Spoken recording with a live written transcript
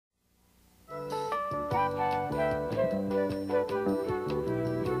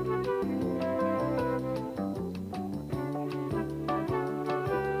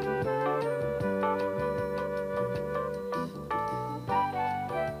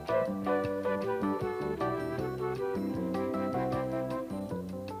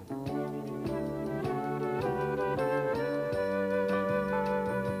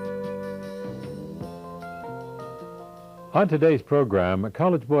On today's program,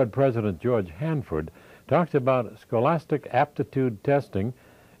 College Board President George Hanford talks about scholastic aptitude testing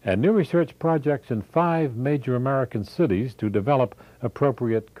and new research projects in 5 major American cities to develop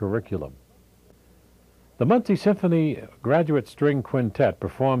appropriate curriculum. The Muncie Symphony Graduate String Quintet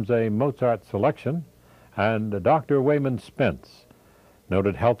performs a Mozart selection, and Dr. Wayman Spence,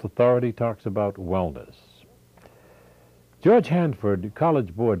 noted health authority, talks about wellness. George Hanford,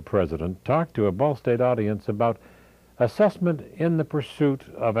 College Board President, talked to a Ball State audience about assessment in the pursuit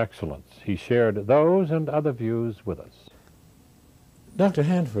of excellence. He shared those and other views with us. Dr.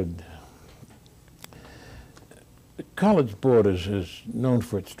 Hanford, the College Board is known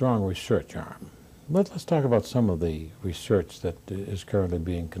for its strong research arm. Let's talk about some of the research that is currently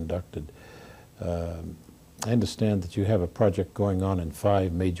being conducted. I understand that you have a project going on in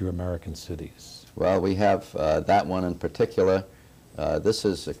 5 major American cities. Well, we have that one in particular. This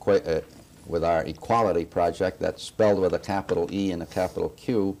is with our equality project, that's spelled with a capital E and a capital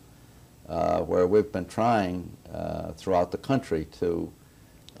Q, where we've been trying throughout the country to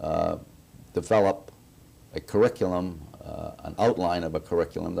develop a curriculum, an outline of a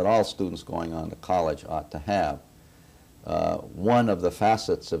curriculum that all students going on to college ought to have. One of the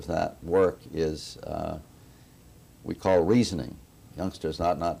facets of that work is we call reasoning. Youngsters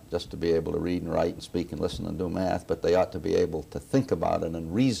ought not just to be able to read and write and speak and listen and do math, but they ought to be able to think about it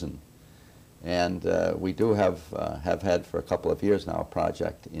and reason. And we do have had for a couple of years now a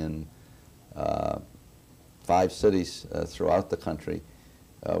project in 5 cities throughout the country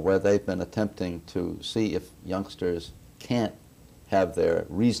where they've been attempting to see if youngsters can't have their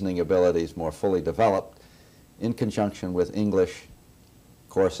reasoning abilities more fully developed in conjunction with English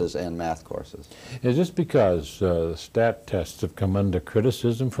courses and math courses. Is this because stat tests have come under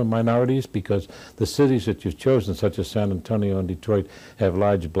criticism from minorities? Because the cities that you've chosen, such as San Antonio and Detroit, have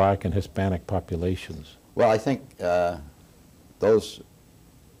large black and Hispanic populations? Well, I think those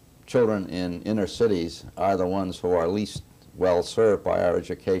children in inner cities are the ones who are least well served by our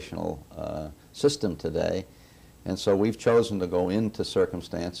educational system today. And so we've chosen to go into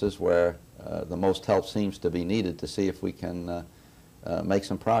circumstances where the most help seems to be needed to see if we can make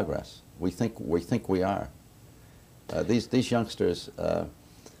some progress. We think we are. These youngsters,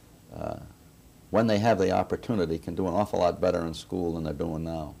 when they have the opportunity, can do an awful lot better in school than they're doing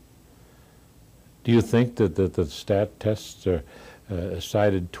now. Do you think that the stat tests are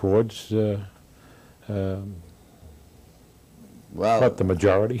cited towards what, the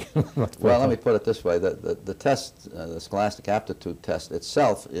majority? Well, let me put it this way. The test, the Scholastic Aptitude Test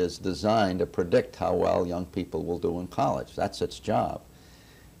itself, is designed to predict how well young people will do in college. That's its job.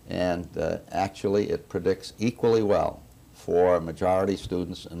 And actually, it predicts equally well for majority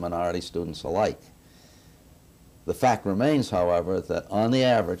students and minority students alike. The fact remains, however, that on the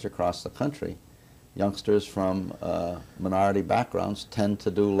average across the country, youngsters from minority backgrounds tend to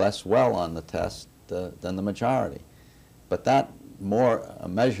do less well on the test than the majority. But that more a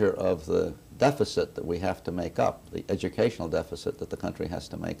measure of the deficit that we have to make up, the educational deficit that the country has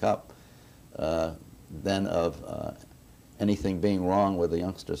to make up, than of anything being wrong with the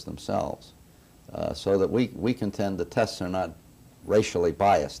youngsters themselves. So that we contend the tests are not racially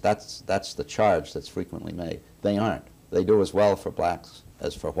biased. That's the charge that's frequently made. They aren't. They do as well for blacks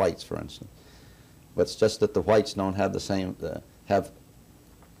as for whites, for instance. But it's just that the whites don't have the same, have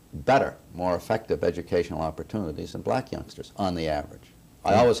better, more effective educational opportunities than black youngsters, on the average.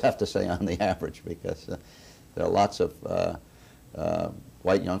 I always have to say on the average, because there are lots of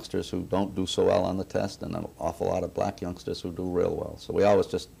white youngsters who don't do so well on the test and an awful lot of black youngsters who do real well. So we always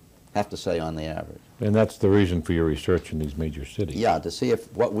just have to say on the average. And that's the reason for your research in these major cities. Yeah, to see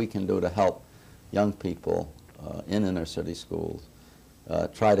if what we can do to help young people in inner city schools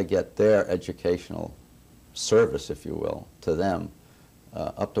try to get their educational service, if you will, to them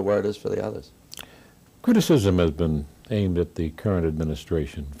up to where it is for the others. Criticism has been aimed at the current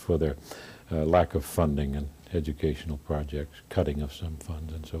administration for their lack of funding and educational projects, cutting of some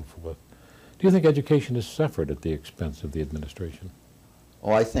funds and so forth. Do you think education has suffered at the expense of the administration?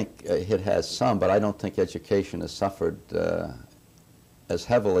 Oh, I think it has some, but I don't think education has suffered as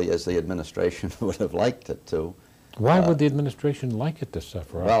heavily as the administration would have liked it to. Why would the administration like it to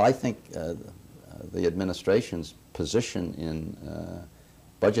suffer? Well, I think the administration's position in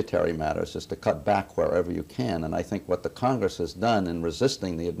budgetary matters is to cut back wherever you can, and I think what the Congress has done in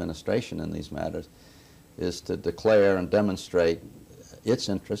resisting the administration in these matters is to declare and demonstrate its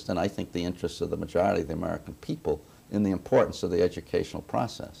interest, and I think the interests of the majority of the American people, in the importance of the educational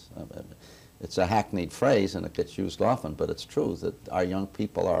process. It's a hackneyed phrase and it gets used often, but it's true that our young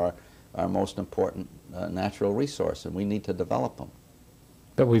people are our most important natural resource, and we need to develop them.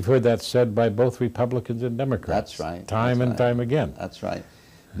 But we've heard that said by both Republicans and Democrats. That's right. Time and time again. That's right.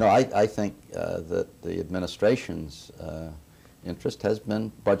 No, I think that the administration's interest has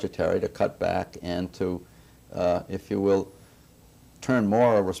been budgetary, to cut back and to, if you will, turn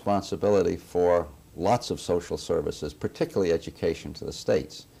more responsibility for lots of social services, particularly education, to the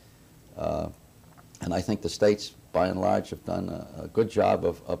states. And I think the states, by and large, have done a good job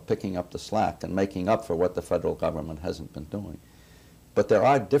of picking up the slack and making up for what the federal government hasn't been doing. But there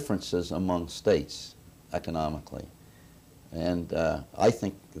are differences among states economically. And I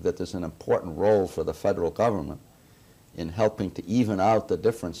think that there's an important role for the federal government in helping to even out the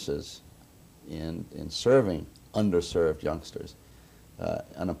differences in serving underserved youngsters.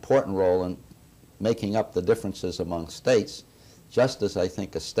 An important role in making up the differences among states, just as I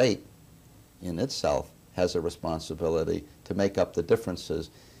think a state in itself has a responsibility to make up the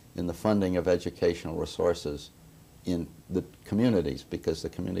differences in the funding of educational resources in the communities, because the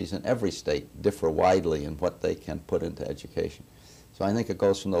communities in every state differ widely in what they can put into education. So I think it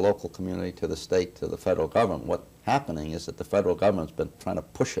goes from the local community to the state to the federal government. What's happening is that the federal government's been trying to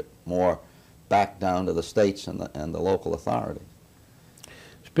push it more back down to the states and the local authorities.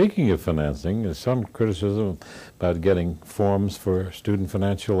 Speaking of financing, there's some criticism about getting forms for student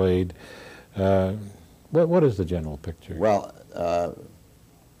financial aid. What is the general picture? Well,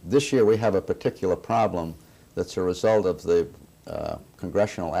 this year we have a particular problem that's a result of the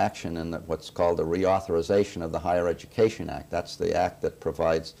congressional action in what's called the reauthorization of the Higher Education Act. That's the act that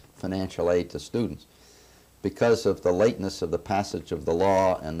provides financial aid to students. Because of the lateness of the passage of the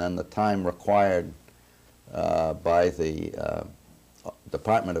law and then the time required by the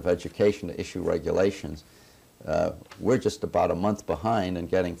Department of Education to issue regulations, we're just about a month behind in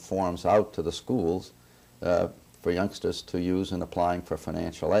getting forms out to the schools for youngsters to use in applying for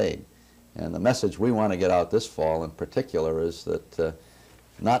financial aid. And the message we want to get out this fall in particular is that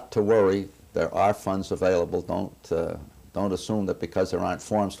not to worry, there are funds available. Don't assume that because there aren't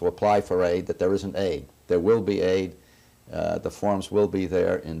forms to apply for aid that there isn't aid. There will be aid. The forms will be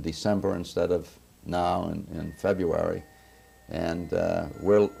there in December instead of now in February. And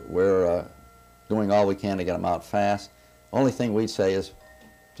we're doing all we can to get them out fast. Only thing we'd say is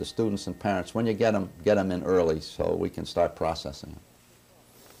to students and parents, when you get them in early so we can start processing them.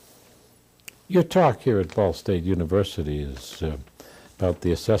 Your talk here at Ball State University is about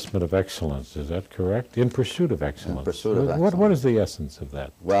the assessment of excellence. Is that correct? In pursuit of excellence. In pursuit of excellence. What is the essence of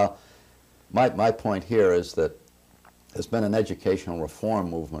that? Well, my point here is that there's been an educational reform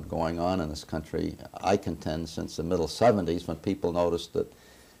movement going on in this country, I contend, since the middle 70s, when people noticed that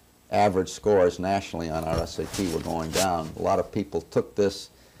average scores nationally on our SAT were going down. A lot of people took this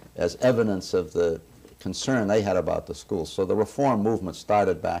as evidence of the concern they had about the schools. So the reform movement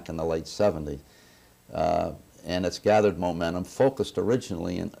started back in the late 70s, and it's gathered momentum, focused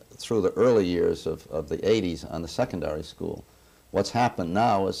originally through the early years of the 80s on the secondary school. What's happened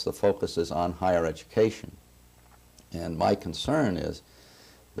now is the focus is on higher education. And my concern is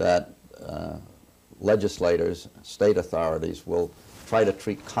that legislators, state authorities will try to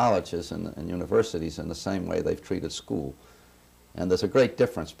treat colleges and universities in the same way they've treated school. And there's a great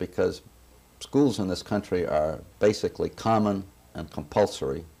difference, because schools in this country are basically common and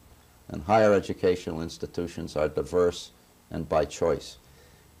compulsory, and higher educational institutions are diverse and by choice.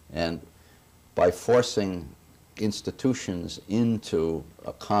 And by forcing institutions into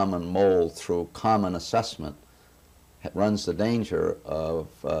a common mold through common assessment, it runs the danger of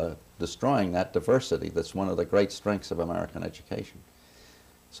destroying that diversity that's one of the great strengths of American education.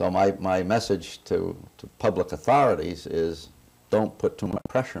 So my message to public authorities is don't put too much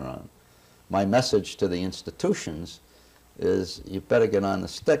pressure on. My message to the institutions is you better get on the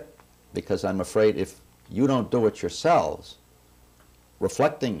stick, because I'm afraid if you don't do it yourselves,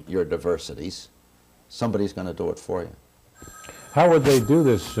 reflecting your diversities, somebody's going to do it for you. How would they do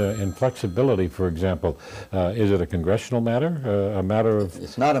this in flexibility, for example? Is it a congressional matter, a matter of...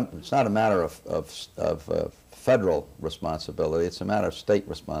 It's not a matter of federal responsibility. It's a matter of state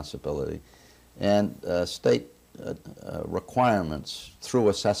responsibility and state requirements through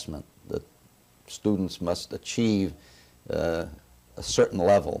assessment that students must achieve a certain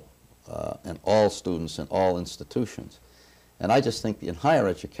level, and all students in all institutions. And I just think in higher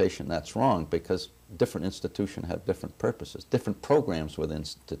education that's wrong, because different institutions have different purposes. Different programs within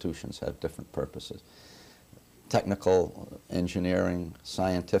institutions have different purposes. Technical, engineering,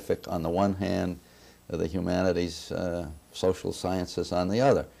 scientific on the one hand, the humanities, social sciences on the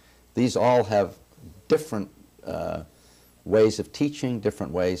other. These all have different ways of teaching,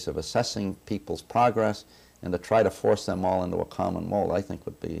 different ways of assessing people's progress, and to try to force them all into a common mold, I think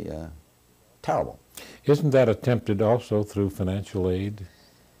would be terrible. Isn't that attempted also through financial aid?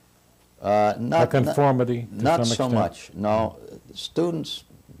 A conformity to not some so extent? much. No, students,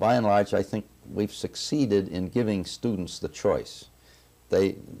 by and large, I think we've succeeded in giving students the choice.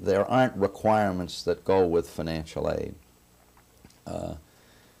 There aren't requirements that go with financial aid.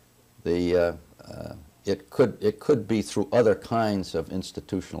 It could be through other kinds of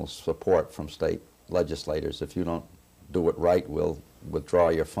institutional support from state legislators. If you don't do it right, we'll withdraw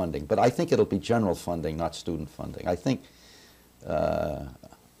your funding. But I think it'll be general funding, not student funding. I think the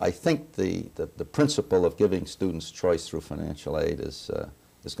principle of giving students choice through financial aid is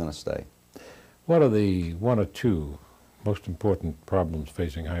going to stay. What are the one or two most important problems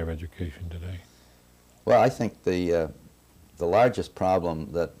facing higher education today? Well, I think the largest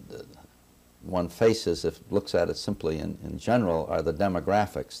problem that one faces, if it looks at it simply in general, are the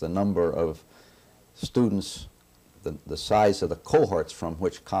demographics, the number of students, the size of the cohorts from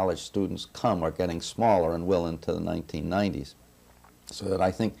which college students come are getting smaller and will into the 1990s. So that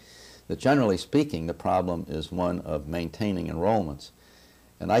I think that generally speaking, the problem is one of maintaining enrollments.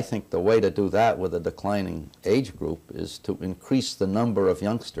 And I think the way to do that with a declining age group is to increase the number of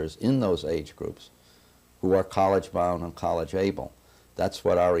youngsters in those age groups who are college-bound and college-able. That's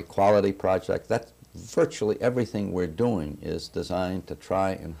what our equality project, that's virtually everything we're doing is designed to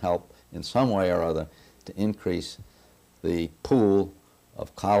try and help in some way or other to increase the pool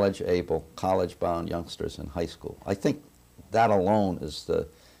of college-able, college-bound youngsters in high school. I think that alone is the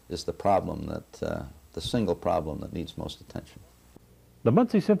problem that, the single problem that needs most attention. The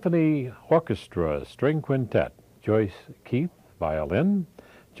Muncie Symphony Orchestra String Quintet, Joyce Keith, violin,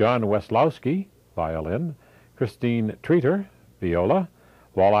 John Westlowski, violin, Christine Treator, viola,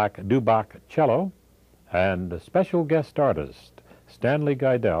 Wallach Dubach, cello, and special guest artist Stanley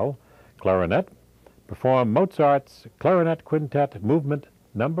Geidel, clarinet, perform Mozart's Clarinet Quintet Movement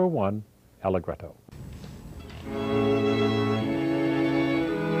No. 1, Allegretto.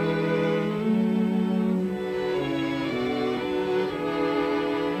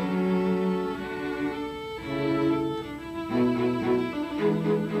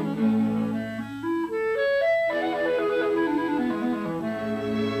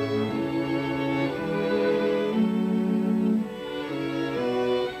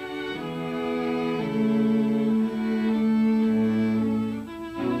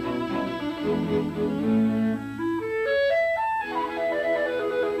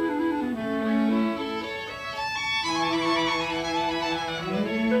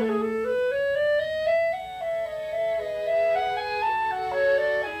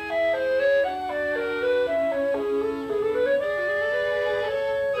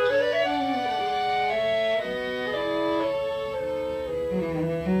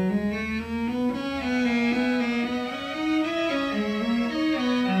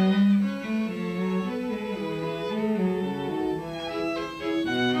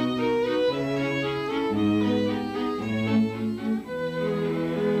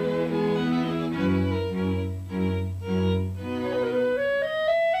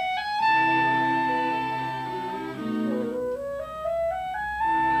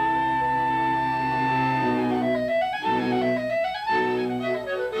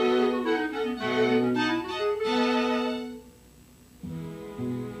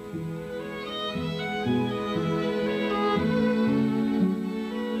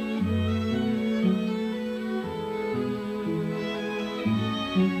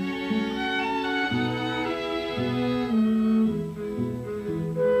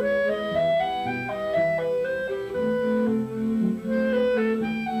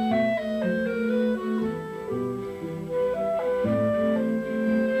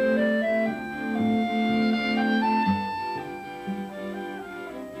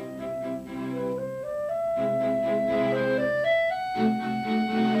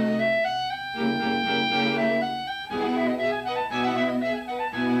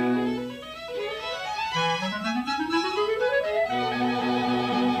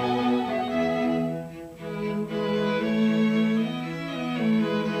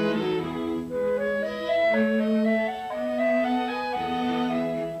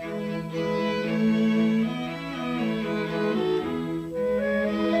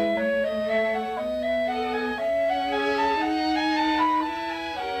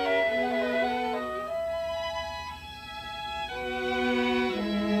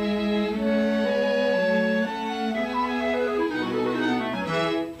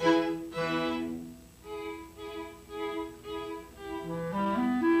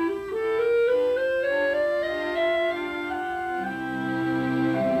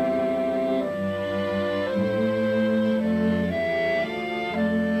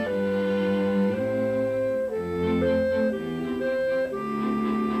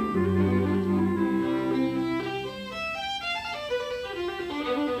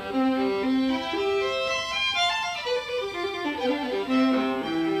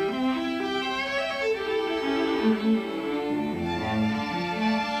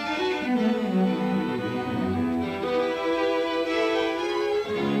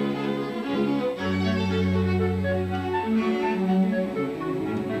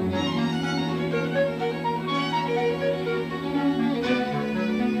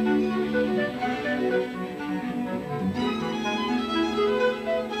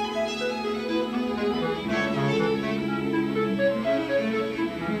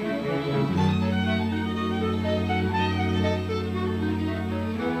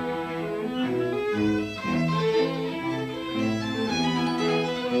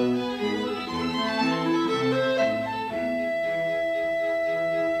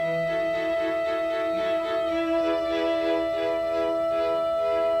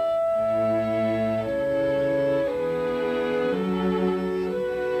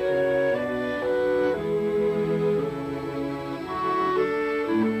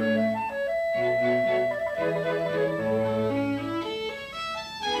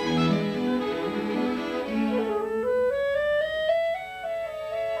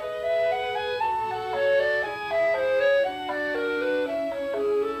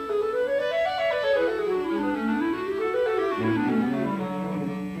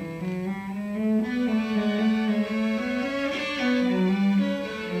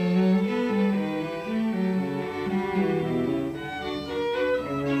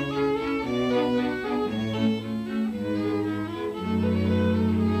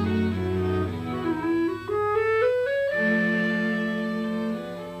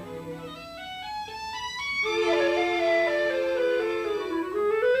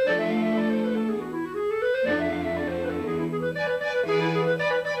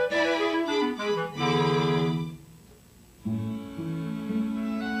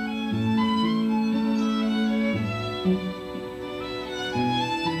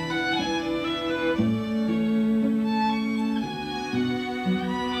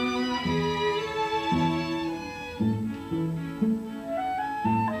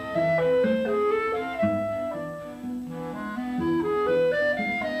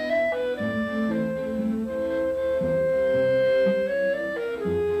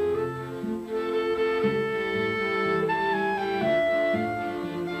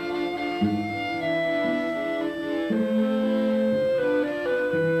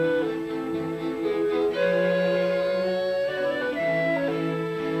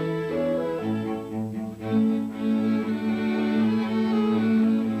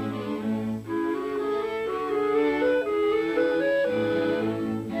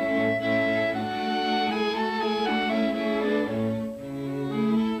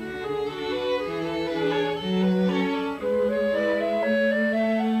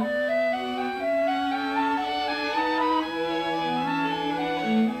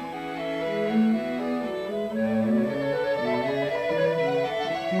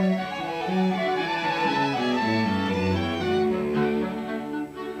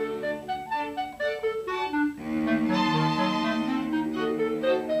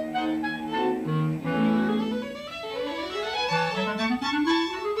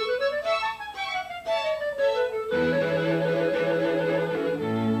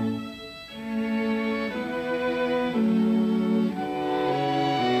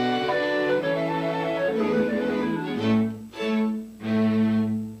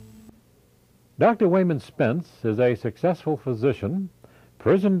 Dr. Wayman Spence is a successful physician,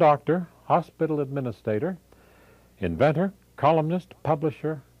 prison doctor, hospital administrator, inventor, columnist,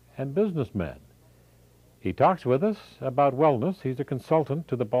 publisher, and businessman. He talks with us about wellness. He's a consultant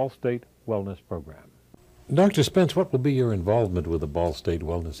to the Ball State Wellness Program. Dr. Spence, what will be your involvement with the Ball State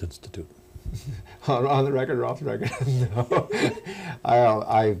Wellness Institute? On the record or off the record?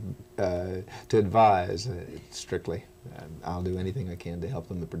 No. To advise strictly. I'll do anything I can to help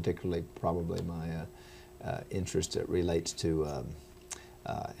them, particularly probably my interest that relates to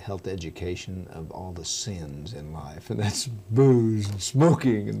health education of all the sins in life, and that's booze and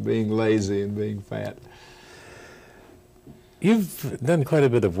smoking and being lazy and being fat. You've done quite a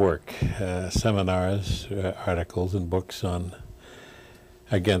bit of work, seminars, articles, and books on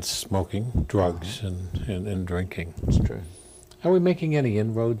against smoking, drugs, and drinking. That's true. Are we making any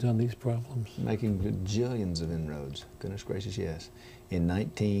inroads on these problems? Making bajillions of inroads. Goodness gracious, yes. In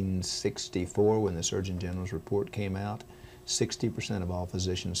 1964, when the Surgeon General's report came out, 60% of all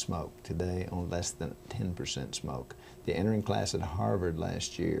physicians smoked. Today, only less than 10% smoke. The entering class at Harvard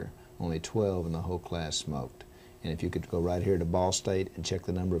last year, only 12 in the whole class smoked. And if you could go right here to Ball State and check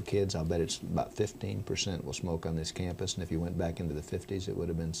the number of kids, I'll bet it's about 15% will smoke on this campus. And if you went back into the 50s, it would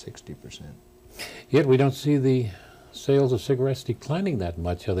have been 60%. Yet we don't see the sales of cigarettes declining that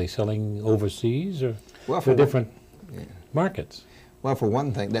much. Are they selling overseas or for different markets? Well, for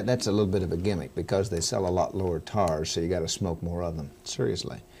one thing, that's a little bit of a gimmick because they sell a lot lower tars, so you got to smoke more of them.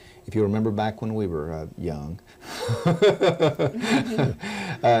 Seriously. If you remember back when we were young,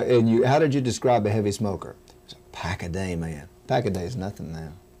 and how did you describe a heavy smoker? It's a pack a day, man. Pack a day is nothing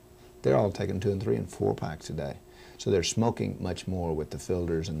now. They're all taking 2 and 3 and 4 packs a day. So they're smoking much more with the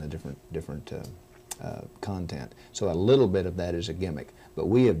filters and the different content. So a little bit of that is a gimmick. But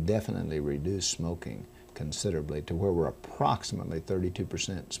we have definitely reduced smoking considerably to where we're approximately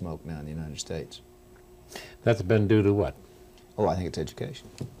 32% smoke now in the United States. That's been due to what? Oh, I think it's education.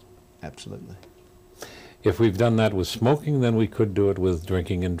 Absolutely. If we've done that with smoking, then we could do it with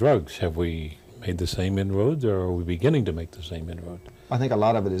drinking and drugs. Have we made the same inroads, or are we beginning to make the same inroads? I think a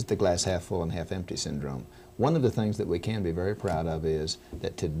lot of it is the glass half full and half empty syndrome. One of the things that we can be very proud of is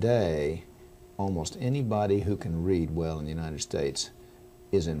that today, almost anybody who can read well in the United States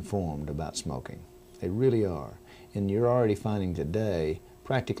is informed about smoking. They really are. And you're already finding today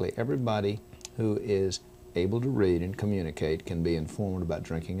practically everybody who is able to read and communicate can be informed about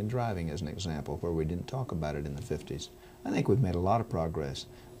drinking and driving, as an example, where we didn't talk about it in the 50s. I think we've made a lot of progress,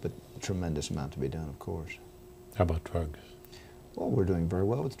 but a tremendous amount to be done, of course. How about drugs? Well, we're doing very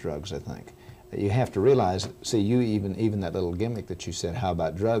well with drugs, I think. You have to realize, see, you even that little gimmick that you said, how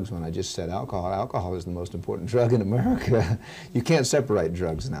about drugs, when I just said alcohol. Alcohol is the most important drug in America. You can't separate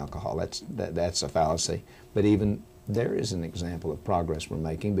drugs and alcohol. That's a fallacy. But even there is an example of progress we're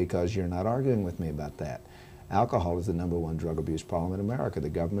making because you're not arguing with me about that. Alcohol is the #1 drug abuse problem in America. The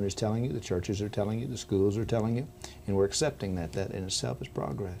government is telling you, the churches are telling you, the schools are telling you, and we're accepting that. That in itself is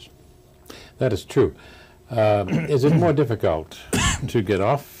progress. That is true. Is it more difficult to get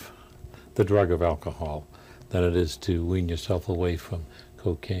off the drug of alcohol than it is to wean yourself away from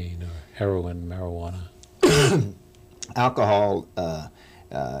cocaine or heroin, marijuana? Alcohol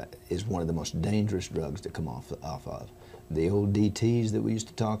is one of the most dangerous drugs to come off of. The old DTs that we used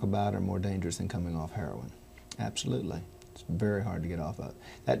to talk about are more dangerous than coming off heroin. Absolutely. It's very hard to get off of.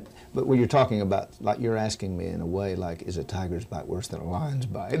 But when you're talking about, like you're asking me in a way like, is a tiger's bite worse than a lion's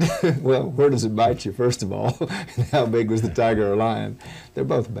bite? Well, where does it bite you, first of all? And how big was the tiger or lion? They're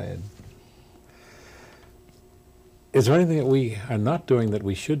both bad. Is there anything that we are not doing that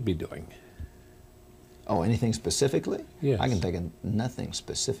we should be doing? Oh, anything specifically? Yes. I can think of nothing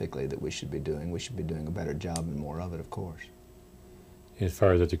specifically that we should be doing. We should be doing a better job and more of it, of course. As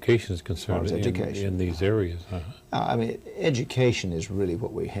far as education is concerned, as education. In these areas? I mean, education is really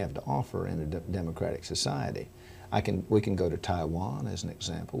what we have to offer in a democratic society. We can go to Taiwan as an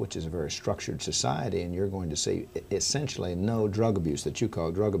example, which is a very structured society, and you're going to see essentially no drug abuse that you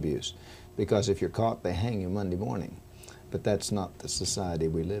call drug abuse. Because if you're caught, they hang you Monday morning. But that's not the society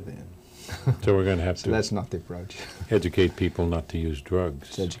we live in. So we're going to have so to that's not the approach. Educate people not to use drugs.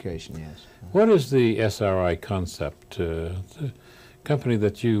 It's education, yes. What is the SRI concept, the company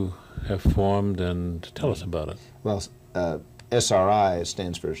that you have formed, and tell us about it? Well, SRI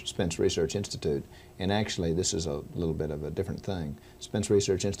stands for Spence Research Institute, and actually this is a little bit of a different thing. Spence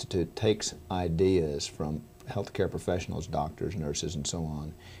Research Institute takes ideas from healthcare professionals, doctors, nurses, and so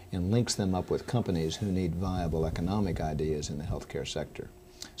on, and links them up with companies who need viable economic ideas in the healthcare sector.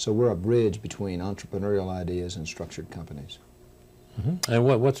 So we're a bridge between entrepreneurial ideas and structured companies. Mm-hmm.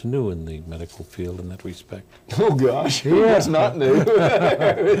 And what's new in the medical field in that respect? Oh gosh, yeah. It's not new.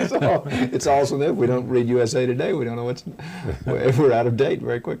 it's also new. If we don't read USA Today, we don't know we're out of date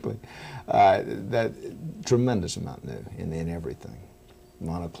very quickly. That tremendous amount new in everything.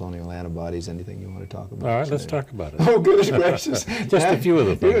 Monoclonal antibodies, anything you want to talk about? All right, let's talk about it. Oh, goodness gracious. Just a few of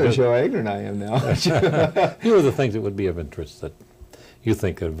the things. You're going to show how ignorant I am now. A few of the things that would be of interest that you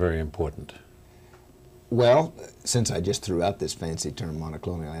think are very important. Well, since I just threw out this fancy term,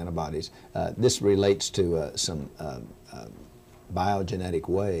 monoclonal antibodies, this relates to some biogenetic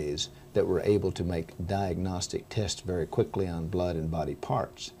ways that we're able to make diagnostic tests very quickly on blood and body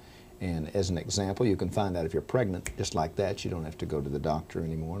parts. And as an example, you can find out if you're pregnant just like that. You don't have to go to the doctor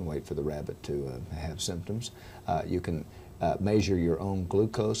anymore and wait for the rabbit to have symptoms. You can measure your own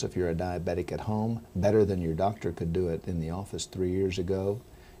glucose if you're a diabetic at home, better than your doctor could do it in the office 3 years ago.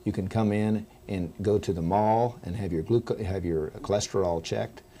 You can come in and go to the mall and have your cholesterol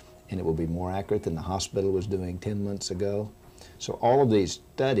checked, and it will be more accurate than the hospital was doing 10 months ago. So all of these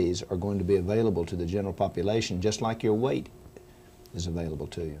studies are going to be available to the general population, just like your weight is available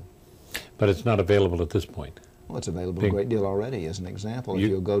to you. But it's not available at this point. Well, it's available a great deal already. As an example, if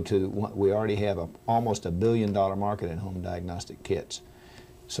you'll go to, we already have almost $1 billion market in home diagnostic kits.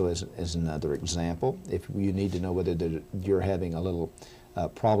 So as another example, if you need to know whether you're having a little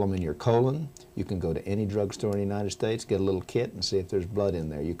problem in your colon, you can go to any drugstore in the United States, get a little kit, and see if there's blood in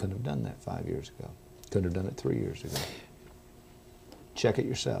there. You couldn't have done that 5 years ago. Couldn't have done it 3 years ago. Check it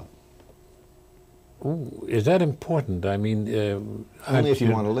yourself. Ooh, is that important? I mean, only if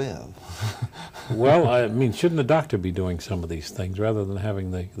you want to live. Well, I mean, shouldn't the doctor be doing some of these things rather than having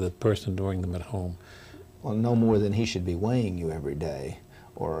the person doing them at home? Well, no more than he should be weighing you every day,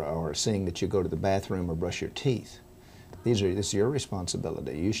 or seeing that you go to the bathroom or brush your teeth. This is your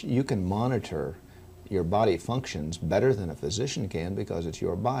responsibility. You can monitor your body functions better than a physician can because it's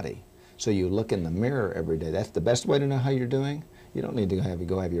your body. So you look in the mirror every day. That's the best way to know how you're doing. You don't need to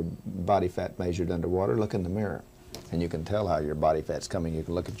go have your body fat measured underwater. Look in the mirror, and you can tell how your body fat's coming. You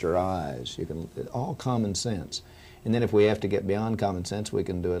can look at your eyes. You can all common sense. And then if we have to get beyond common sense, we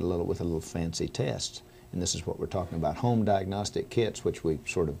can do it with a little fancy test. And this is what we're talking about. Home diagnostic kits, which we've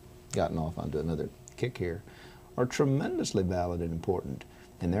sort of gotten off onto another kick here, are tremendously valid and important.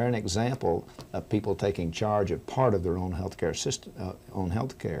 And they're an example of people taking charge of part of their own healthcare system,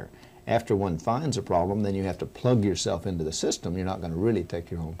 After one finds a problem, then you have to plug yourself into the system. You're not going to really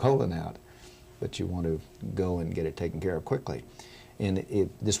take your own colon out, but you want to go and get it taken care of quickly. And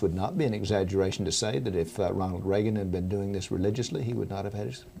this would not be an exaggeration to say that if Ronald Reagan had been doing this religiously, he would not have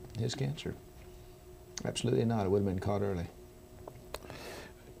had his cancer. Absolutely not. It would have been caught early.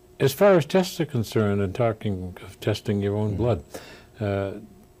 As far as tests are concerned, and talking of testing your own blood,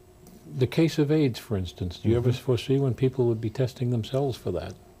 the case of AIDS, for instance, do you ever foresee when people would be testing themselves for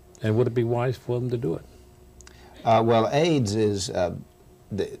that? And would it be wise for them to do it? Well, AIDS is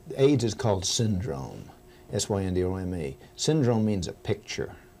called syndrome, S-Y-N-D-R-O-M-E. Syndrome means a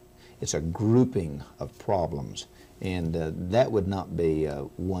picture. It's a grouping of problems. And that would not be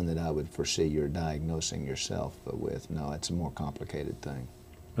one that I would foresee you're diagnosing yourself with. No, it's a more complicated thing.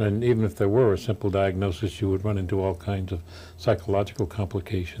 And even if there were a simple diagnosis, you would run into all kinds of psychological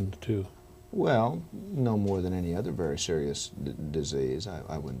complications, too. Well, no more than any other very serious disease,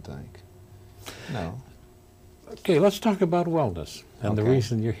 I wouldn't think. No. Okay, let's talk about wellness. And the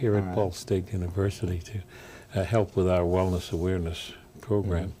reason you're here at Ball State University to help with our wellness awareness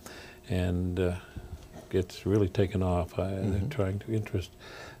program. And it's really taken off. They're trying to interest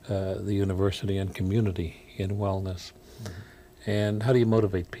the university and community in wellness. And how do you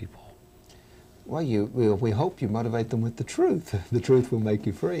motivate people? Well, we hope you motivate them with the truth. The truth will make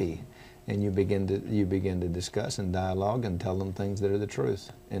you free. And you begin to discuss and dialogue and tell them things that are the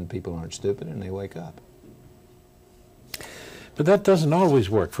truth. And people aren't stupid and they wake up. But that doesn't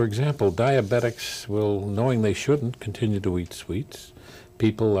always work. For example, diabetics will, knowing they shouldn't, continue to eat sweets.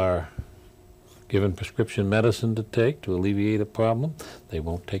 People are given prescription medicine to take to alleviate a problem. They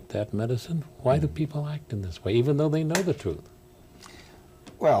won't take that medicine. Why do people act in this way, even though they know the truth?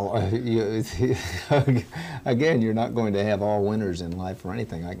 Well, again, you're not going to have all winners in life or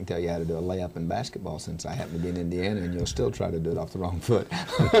anything. I can tell you how to do a layup in basketball since I happen to be in Indiana, and you'll still try to do it off the wrong foot.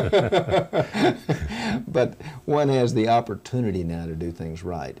 But one has the opportunity now to do things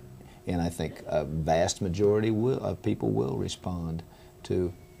right. And I think a vast majority of people will respond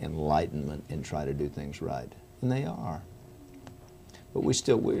to enlightenment and try to do things right. And they are. But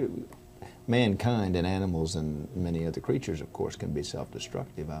mankind and animals and many other creatures, of course, can be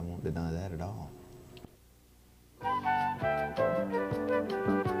self-destructive. I won't deny that at all.